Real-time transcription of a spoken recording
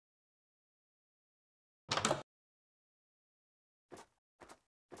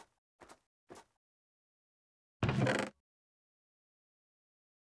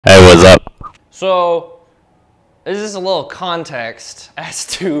So, this is a little context as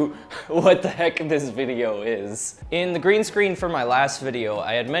to what the heck this video is. In the green screen for my last video,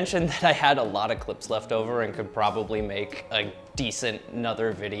 I had mentioned that I had a lot of clips left over and could probably make a decent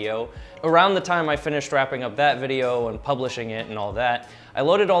another video. Around the time I finished wrapping up that video and publishing it and all that, I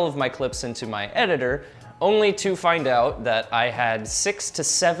loaded all of my clips into my editor, only to find out that I had 6 to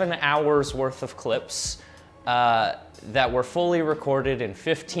 7 hours worth of clips that were fully recorded in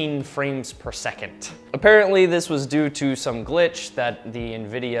 15 frames per second. Apparently this was due to some glitch that the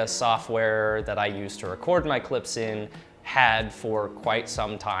NVIDIA software that I use to record my clips in had for quite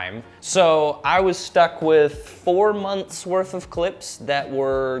some time. So I was stuck with 4 months worth of clips that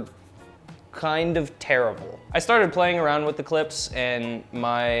were kind of terrible. I started playing around with the clips and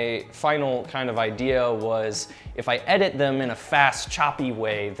my final kind of idea was if I edit them in a fast, choppy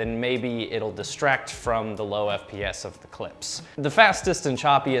way, then maybe it'll distract from the low FPS of the clips. The fastest and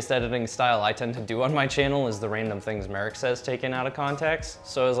choppiest editing style I tend to do on my channel is the random things Merrick says taken out of context.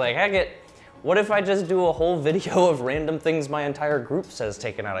 So I was like, heck it, what if I just do a whole video of random things my entire group says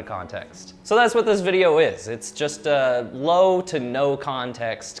taken out of context? So that's what this video is. It's just low to no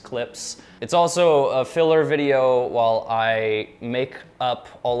context clips. It's also a filler video while I make up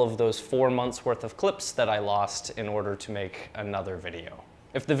all of those 4 months worth of clips that I lost in order to make another video.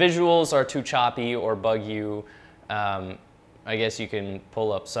 If the visuals are too choppy or bug you, I guess you can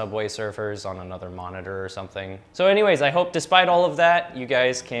pull up Subway Surfers on another monitor or something. So anyways, I hope despite all of that, you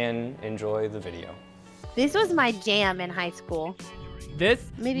guys can enjoy the video. This was my jam in high school. This?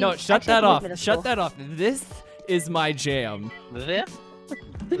 Maybe No, shut that off. Shut school. that off. This is my jam. This?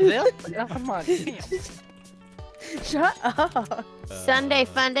 This? Come on. Shut up. Sunday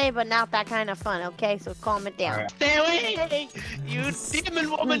fun day, but not that kind of fun, okay? So calm it down. Stay away, you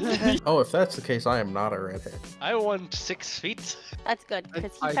demon woman! Oh, if that's the case, I am not a redhead. I want 6 feet. That's good,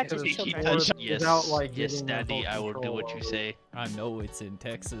 because he touches children. Yes, without, like, yes, getting Daddy, the I will do control what you of it. say. I know it's in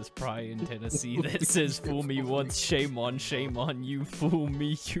Texas, probably in Tennessee, that says fool me once, shame on you, fool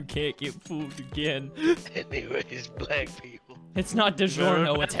me, you can't get fooled again. Anyways, black people. It's not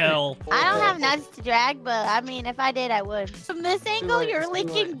DiGiorno, it's hell. I don't have nuts to drag, but I mean, if I did, I would. From this angle, late, you're too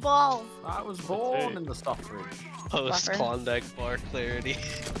licking late. balls. I was born in the stuff fridge. Post Buffer. Klondike bar clarity.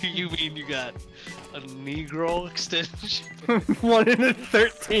 You mean you got a Negro extension? 1 in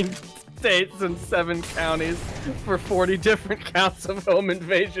 13 states and 7 counties for 40 different counts of home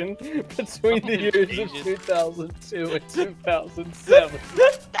invasion between the years of 2002 and 2007.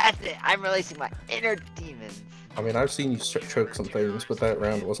 That's it. I'm releasing my inner demons. I mean, I've seen you choke some things, but that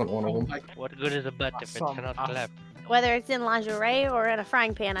round wasn't one of them. What good is a butt if it cannot clap? Whether it's in lingerie or in a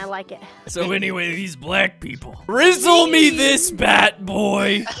frying pan, I like it. So anyway, these black people. Rizzle me this bat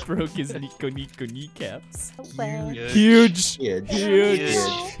boy! Broke his kneecaps. Well, Huge. Yeah,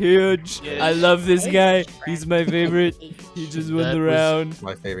 Huge. I love this guy. He's my favorite. He just won the round.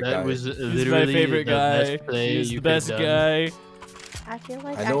 my favorite guy. He's my favorite guy. He's the best guy. I feel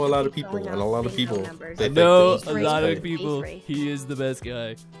like I know a should lot be of people, going and off a lot of bingo people, numbers. they I think know that a he's lot great. of people. He is the best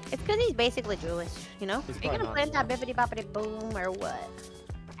guy. It's because he's basically Jewish, you know? He's Are you gonna probably plant not that bippity boppity boom or what?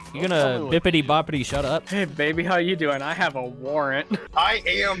 You gonna bippity boppity shut up? Hey baby, how you doing? I have a warrant. I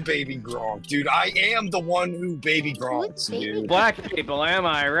am Baby Gronk, dude. I am the one who Baby Gronks, Baby dude. Black people, am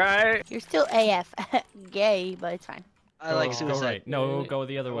I right? You're still AF gay, but it's fine. I like Go suicide. right. No, go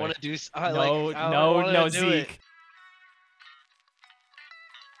the other I way. want to do. No, Zeke.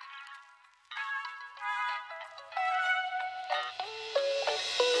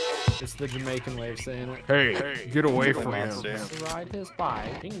 It's the Jamaican way of saying it. Hey, get away from him. Ride his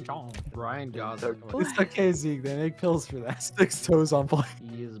bike. Ding dong. Ryan Gosling. It's okay, Zeke. They make pills for that. 6 toes on play.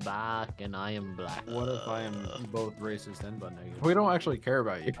 He is back and I am black. What if I am both racist and butt negative? We don't actually care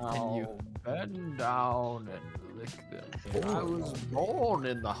about you. I'll bend down and lick them. I was born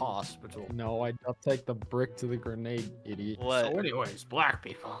in the hospital. No, I'll take the brick to the grenade, idiot. What? So anyways, black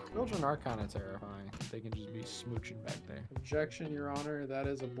people. Children are kind of terrifying. They can just be smooching back there. Objection, Your Honor. That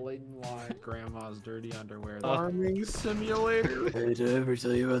is a blatant lie. Grandma's dirty underwear. Farming simulator. Hey, did I ever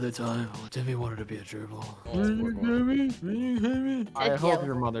tell you about the time Timmy wanted to be a gerbil? I It's hope yellow.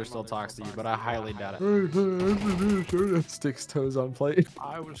 your mother still talks to you, but I highly doubt it. Sticks toes on plate.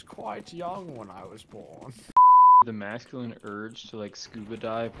 I was quite young when I was born. The masculine urge to like scuba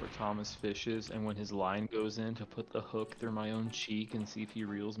dive where Thomas fishes and when his line goes in to put the hook through my own cheek and see if he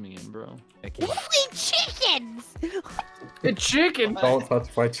reels me in, bro. We eat chickens! It's chicken. Don't touch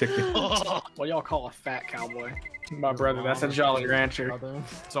my chicken. What y'all call a fat cowboy? My brother, that's a Jolly Rancher.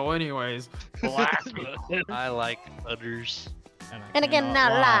 So anyways, black people. I like udders. And again,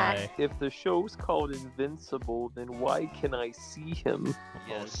 not lie. If the show's called Invincible, then why can I see him?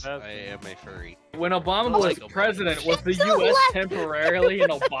 Yes, I am a furry. When Obama was president, was the U.S. temporarily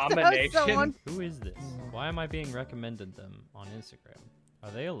an abomination? Who is this? Why am I being recommended them on Instagram?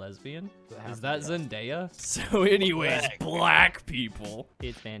 Are they a lesbian? Is that Zendaya? So anyways, black people.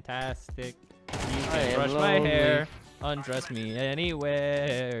 It's fantastic. You can brush my hair, undress me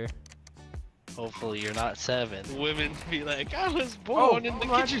anywhere. Hopefully you're not 7. Women be like, I was born in the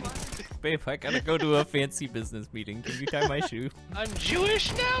kitchen. Babe, I gotta go to a fancy business meeting. Can you tie my shoe? I'm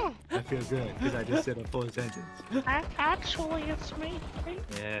Jewish now. I feel good because I just said a full sentence. Actually, it's me.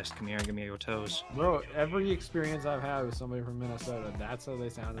 Yes, come here and give me your toes. Bro, every experience I've had with somebody from Minnesota, that's how they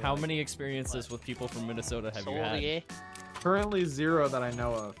sounded. How many experiences with people from Minnesota have you had? Currently 0 that I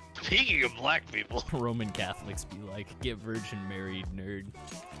know of. Speaking of black people, Roman Catholics be like, get virgin married, nerd.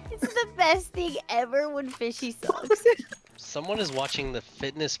 It's the best thing ever when Fishy sucks. someone is watching the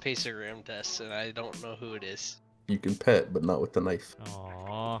fitness paceogram test, and I don't know who it is. You can pet, but not with the knife.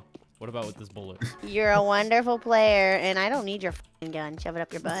 Aww. What about with this bullet? You're a wonderful player, and I don't need your f***ing gun. Shove it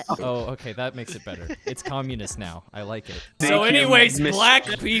up your butt. Oh, okay, that makes it better. It's communist now. I like it. So anyways, black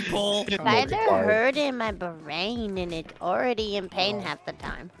people! Sides are hurting my brain, and it's already in pain half the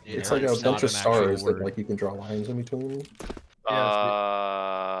time. It's like a bunch of stars that like you can draw lines in between.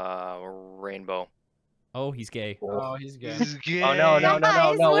 Rainbow. Oh, he's gay. Oh, he's gay. He's gay. Oh, no,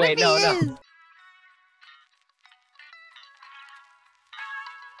 wait, no.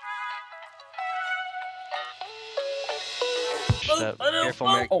 Careful,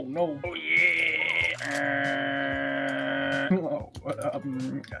 Merrick. Oh no. Oh yeah.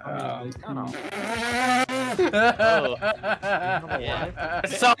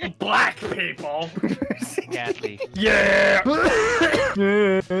 Some black people. Gatly. Yeah.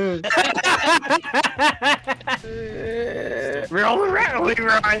 Roll the rattling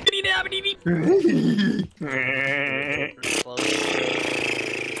right.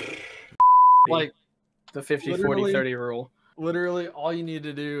 Like the 50, 40, 30 rule. Literally, all you need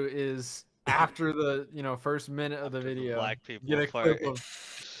to do is after the first minute of the video, Black people get a clip of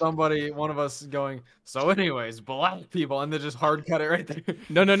somebody, one of us going. So, anyways, black people, and then just hard cut it right there.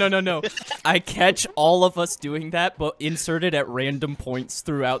 No. I catch all of us doing that, but inserted at random points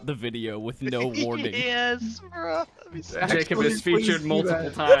throughout the video with no warning. Yes, bro. Jacob is featured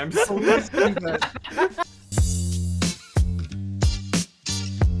multiple times.